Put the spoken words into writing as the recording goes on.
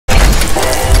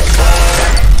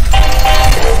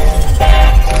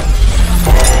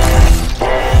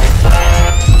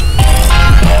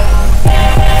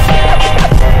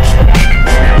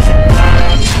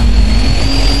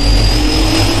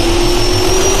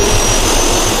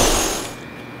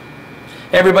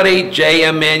Hey everybody,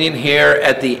 J.M. Manion here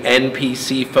at the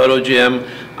NPC Photo Gym.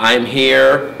 I'm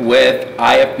here with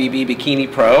IFBB Bikini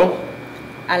Pro.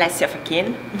 Alessia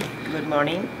Facchin. Good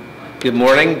morning. Good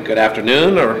morning, good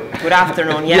afternoon, or? Good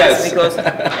afternoon, yes, because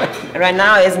right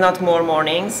now it's not more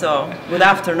morning, so good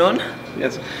afternoon.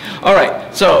 Yes. All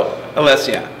right, so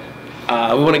Alessia,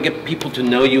 we want to get people to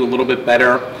know you a little bit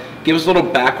better. Give us a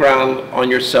little background on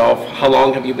yourself. How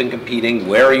long have you been competing?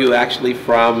 Where are you actually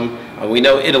from? We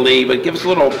know Italy, but give us a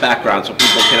little background so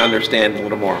people can understand a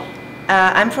little more.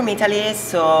 I'm from Italy,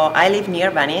 so I live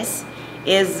near Venice.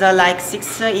 It's like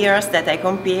 6 years that I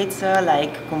compete,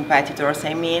 like competitors,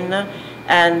 I mean.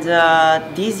 And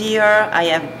this year I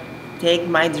have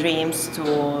taken my dreams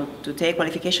to take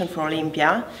qualification for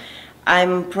Olympia.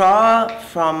 I'm pro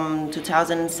from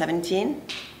 2017.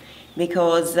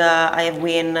 Because I have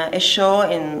won a show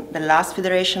in the last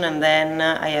federation, and then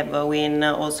I have won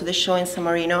also the show in San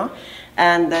Marino,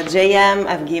 and JM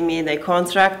have given me the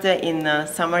contract in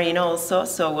San Marino also,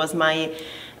 so it was my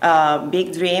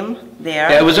big dream there.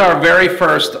 Yeah, it was our very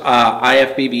first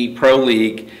IFBB Pro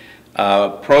League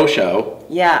pro show.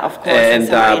 Yeah, of course, and, in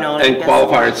San Marino. And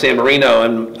qualifier in San Marino,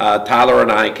 and Tyler and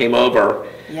I came over.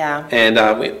 Yeah. And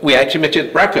we actually met you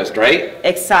at breakfast, right?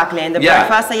 Exactly. In the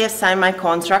breakfast, I have signed my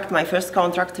contract, my first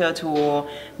contract to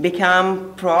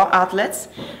become pro athletes.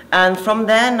 And from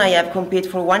then, I have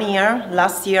competed for 1 year.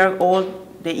 Last year, all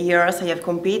the years I have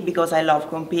competed because I love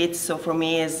compete. So for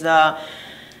me, it's a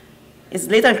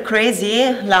little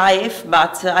crazy life,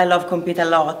 but I love compete a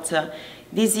lot.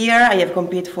 This year I have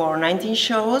competed for 19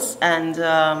 shows, and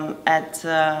at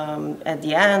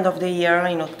the end of the year,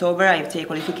 in October, I have taken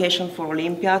qualification for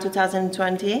Olympia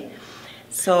 2020.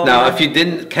 So now, if you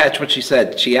didn't catch what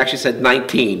she actually said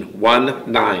 19,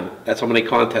 1-9. That's how many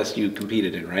contests you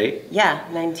competed in, right? Yeah,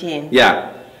 19.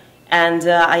 Yeah. And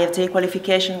I have taken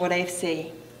qualification, what I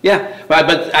say. Yeah,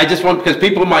 but I just want, because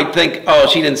people might think, oh,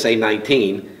 she didn't say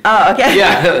 19. Oh, okay.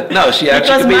 Yeah, no, she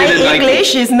actually competed in 19. Because my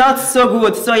English is not so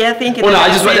good, so I think well,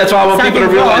 no, that's why I want people to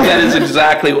realize that is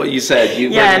exactly what you said.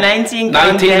 Yeah, 19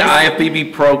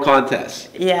 IFBB Pro contests.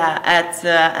 Yeah, at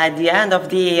the end of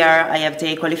the year, I have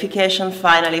taken qualification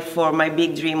finally for my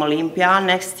big dream Olympia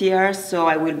next year, so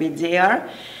I will be there.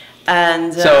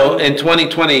 And so in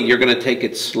 2020 you're going to take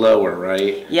it slower,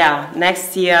 right? Yeah,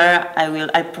 next year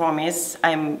I promise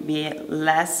I'll be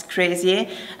less crazy,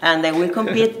 and I will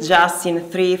compete just in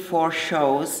 3-4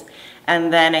 shows,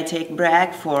 and then I take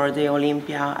break for the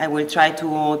Olympia. I will try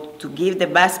to give the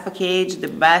best package, the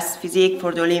best physique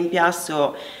for the Olympia,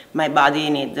 so my body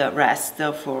needs rest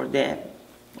for the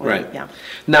Olympia. Right.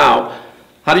 Now,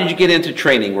 how did you get into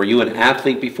training? Were you an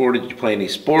athlete before? Did you play any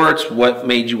sports? What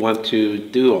made you want to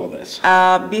do all this?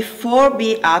 Before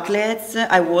being athletes,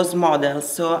 I was model.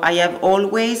 So I have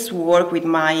always worked with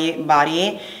my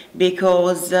body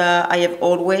because I have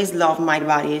always loved my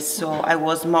body. So I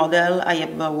was model, I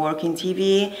have worked in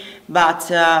TV, but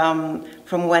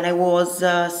from when I was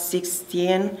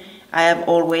 16, I have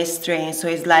always trained. So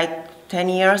it's like 10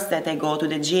 years that I go to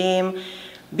the gym.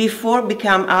 Before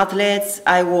become athletes,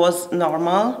 I was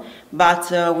normal, but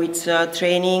with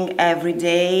training every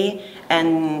day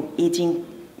and eating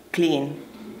clean.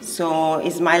 So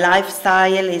it's my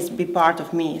lifestyle, it's be part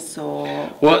of me. So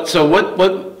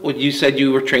what you said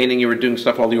you were training, you were doing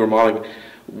stuff while you were modeling.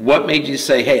 What made you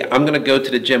say, hey, I'm going to go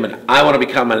to the gym and I want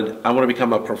to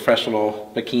become a professional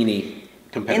bikini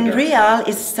competitor? In real,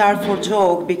 it started for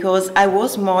joke because I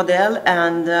was model,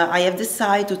 and I have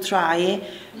decided to try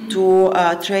to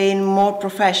train more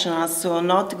professionals, so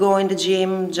not go in the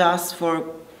gym just for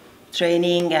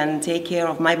training and take care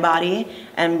of my body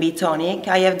and be tonic.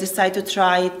 I have decided to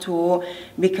try to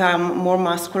become more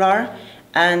muscular,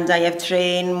 and I have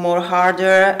trained more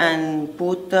harder and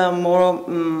put more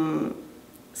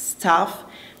stuff,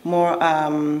 more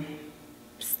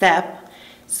step.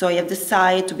 So I have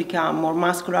decided to become more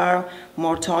muscular,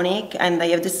 more tonic, and I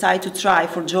have decided to try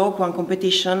for joke one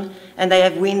competition, and I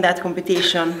have won that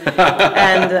competition.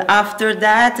 And after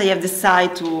that, I have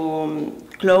decided to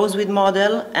close with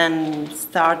model and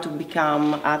start to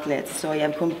become athlete. So I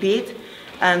have compete,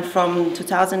 and from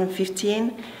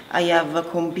 2015, I have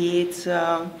compete,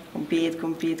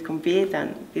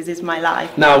 and this is my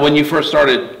life. Now, when you first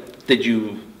started, did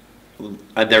you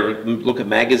look at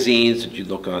magazines? Did you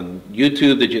look on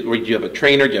YouTube? Did you have a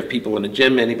trainer? Did you have people in the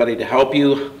gym? Anybody to help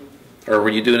you, or were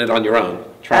you doing it on your own,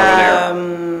 trial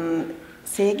and error?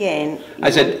 Say again. I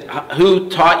said,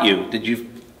 who taught you? Did you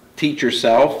teach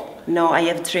yourself? No, I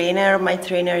have trainer. My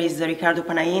trainer is Riccardo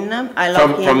Panain. I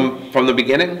love him. From the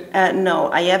beginning? No,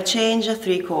 I have changed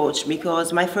 3 coach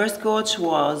because my first coach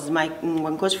was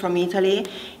one coach from Italy.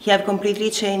 He have completely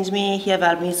changed me. He have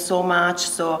helped me so much.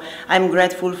 So I'm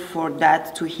grateful for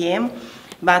that to him.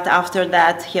 But after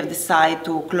that, he have decided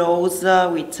to close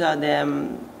with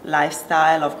the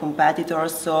lifestyle of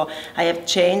competitors. So I have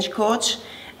changed coach.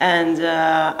 And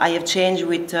I have changed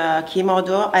with Kim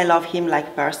Odo. I love him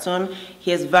like person.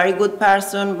 He is very good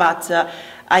person, but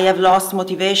I have lost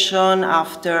motivation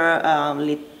after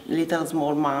little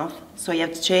small month. So I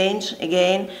have changed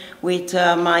again with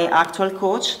my actual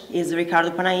coach, is Riccardo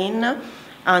Panain,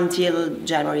 until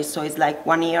January. So it's like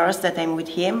 1 year that I'm with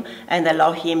him, and I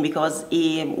love him because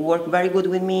he worked very good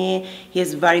with me.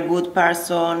 He's a very good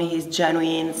person. He's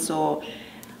genuine. So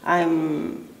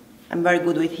I'm very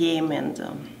good with him, and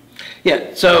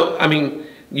yeah. So I mean,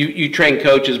 you train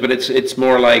coaches, but it's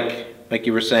more like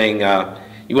you were saying,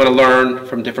 you want to learn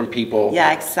from different people.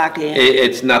 Yeah, exactly.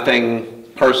 It's nothing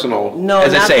personal. No,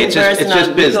 as I say, it's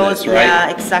just business, right? Yeah,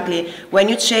 exactly. When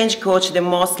you change coach, the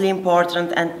mostly important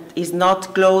and is not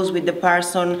close with the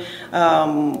person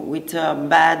with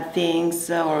bad things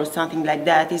or something like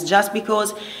that. It's just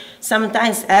because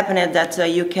sometimes happen that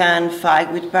you can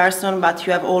fight with person, but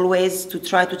you have always to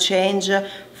try to change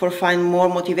for find more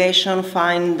motivation,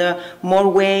 find more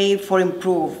way for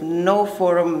improve, no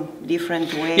for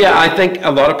different way. Yeah, I think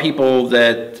a lot of people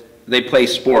that they play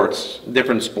sports,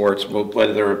 different sports,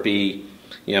 whether it be,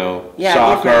 you know,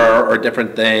 soccer or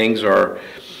different things or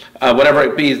whatever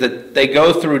it be, is that they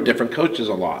go through different coaches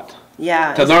a lot.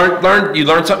 Yeah. To you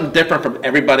learn something different from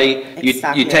everybody.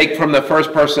 Exactly. You take from the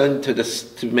first person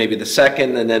to maybe the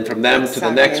second, and then from them to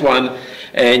the next one,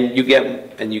 and you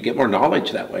get more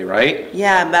knowledge that way, right?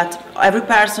 Yeah, but every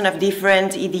person have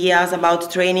different ideas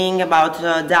about training, about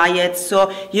diet,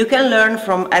 so you can learn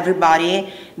from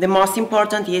everybody. The most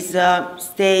important is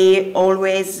stay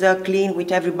always clean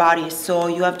with everybody. So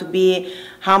you have to be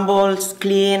humble,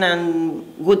 clean, and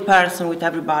good person with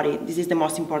everybody. This is the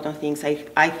most important things,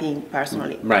 I think,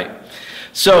 personally. Right.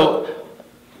 So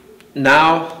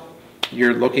now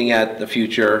you're looking at the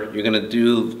future. You're going to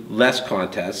do less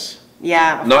contests.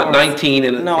 Yeah, not 19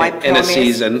 in a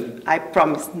season. I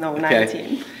promise, no,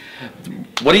 19.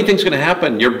 What do you think is going to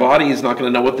happen? Your body is not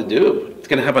going to know what to do. It's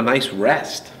going to have a nice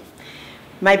rest.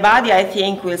 My body, I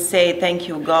think, will say thank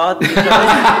you, God.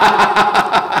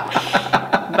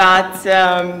 But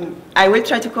I will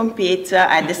try to compete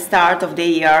at the start of the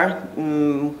year,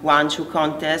 1-2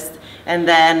 contests, and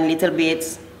then little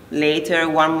bit later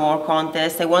 1 more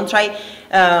contest. I won't try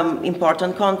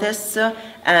important contests,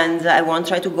 and I won't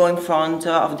try to go in front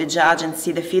of the judge and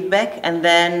see the feedback, and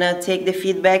then take the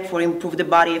feedback for improve the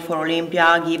body for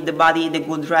Olympia, give the body the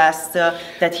good rest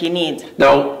that he needs.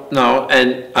 No,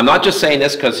 and I'm not just saying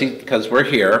this because we're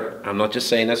here. I'm not just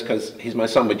saying this because he's my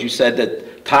son, but you said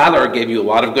that Tyler gave you a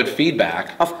lot of good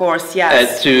feedback. Of course,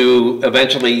 yes. To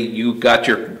eventually you got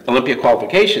your Olympia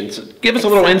qualifications. Give us a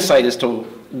little insight as to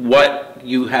what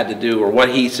you had to do or what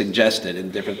he suggested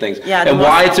and different things, and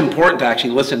why it's important to actually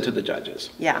listen to the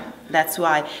judges. Yeah, that's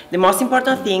why. The most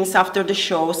important things after the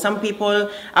show, some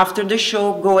people after the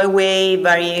show go away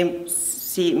very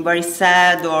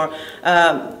sad or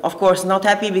of course not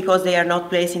happy because they are not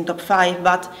placed in top 5,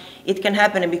 but it can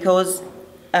happen because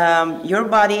your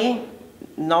body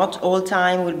not all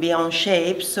time will be on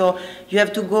shape, so you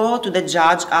have to go to the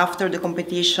judge after the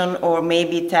competition or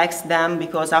maybe text them,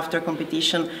 because after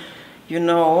competition, you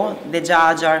know, the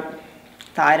judge are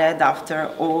tired after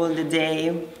all the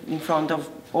day in front of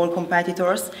all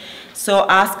competitors. So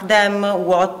ask them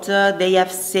what they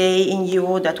have say in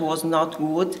you that was not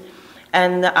good,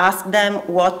 and ask them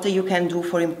what you can do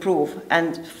for improve,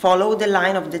 and follow the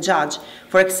line of the judge.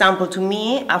 For example, to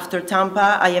me, after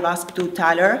Tampa, I have asked to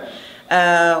Tyler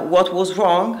what was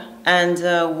wrong and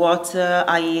what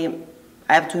I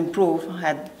have to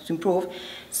improve,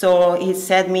 So he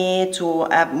said me to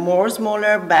have more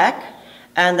smaller back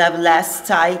and have less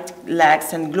tight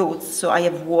legs and glutes. So I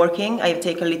have working, I have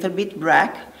taken a little bit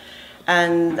break,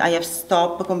 and I have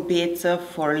stopped compete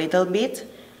for a little bit.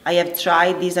 I have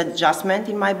tried this adjustment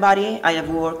in my body. I have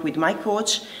worked with my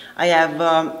coach. I have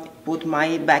put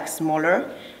my back smaller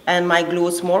and my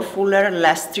glutes more fuller,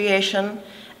 less striation.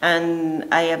 And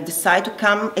I have decided to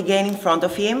come again in front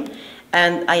of him,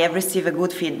 and I have received a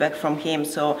good feedback from him.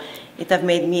 So it has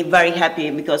made me very happy,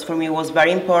 because for me it was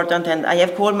very important, and I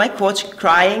have called my coach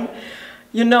crying.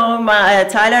 You know,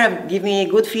 Tyler gave me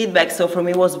good feedback, so for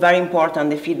me it was very important,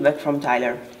 the feedback from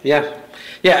Tyler. Yeah,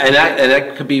 Yeah, and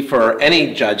that could be for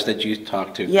any judge that you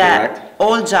talk to, correct?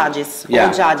 All judges,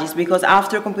 because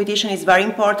after competition it's very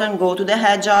important, go to the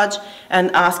head judge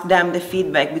and ask them the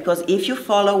feedback, because if you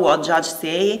follow what judges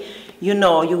say, you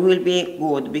know you will be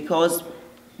good, because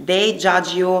they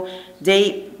judge you,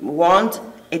 they want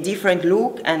a different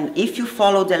look, and if you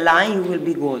follow the line, you will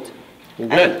be good.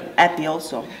 Good. And happy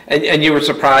also. And you were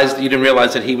surprised, you didn't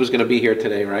realize that he was going to be here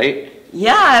today, right?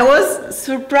 Yeah, I was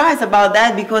surprised about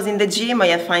that, because in the gym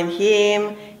I find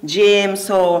him, Jim,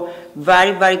 so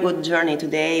very, very good journey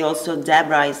today. Also,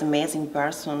 Deborah is an amazing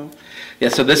person. Yeah,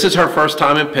 so this is her first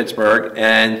time in Pittsburgh,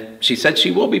 and she said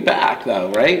she will be back though,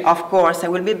 right? Of course, I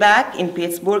will be back in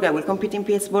Pittsburgh. I will compete in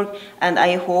Pittsburgh, and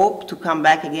I hope to come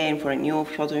back again for a new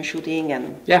photo shooting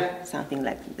and something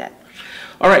like that.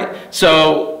 All right,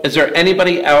 so is there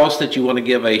anybody else that you want to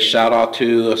give a shout out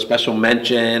to, a special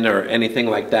mention or anything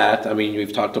like that? I mean,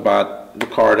 we've talked about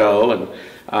Ricardo and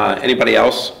anybody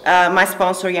else? My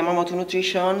sponsor, Yamamoto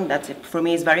Nutrition, for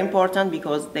me is very important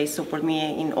because they support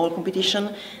me in all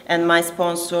competition. And my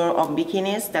sponsor of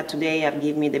bikinis, that today have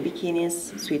given me the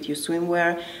bikinis, Sweet You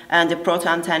Swimwear, and the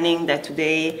Proton Tanning, that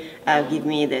today have given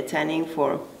me the tanning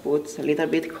for put a little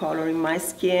bit color in my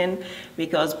skin,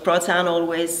 because Proton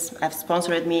always have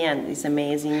sponsored me and it's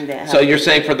amazing. So you're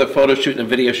saying for the photo shoot and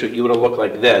video shoot, you would have looked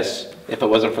like this if it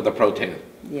wasn't for the Proton?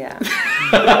 Yeah.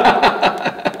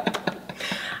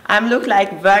 I look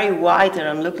like very white, and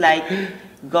I look like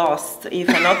ghost if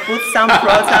I not put some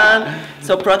Proton.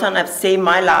 So Proton have saved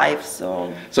my life.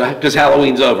 So because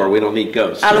Halloween's over, we don't need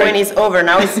ghosts. Halloween is over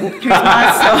now. It's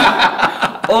Christmas. So,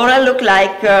 or I look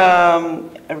like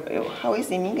how is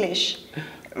it in English?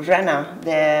 Rena,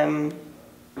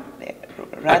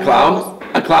 a clown.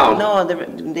 A clown. No,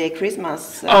 the Christmas.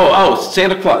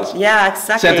 Santa Claus. Yeah,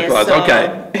 exactly. Santa Claus. So,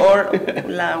 okay. Or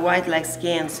white like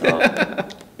skin. So.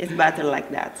 It's better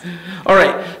like that. All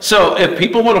right. So if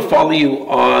people want to follow you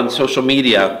on social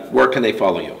media, where can they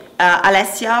follow you?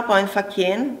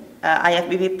 Alessia.Facchin,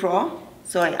 IFBB Pro.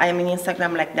 So I am in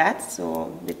Instagram like that,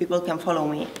 so the people can follow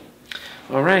me.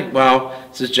 All right. Well,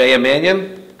 this is Jay and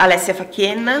Manion. Alessia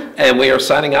Facchin. And we are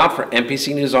signing out for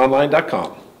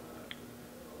NPCNewsOnline.com.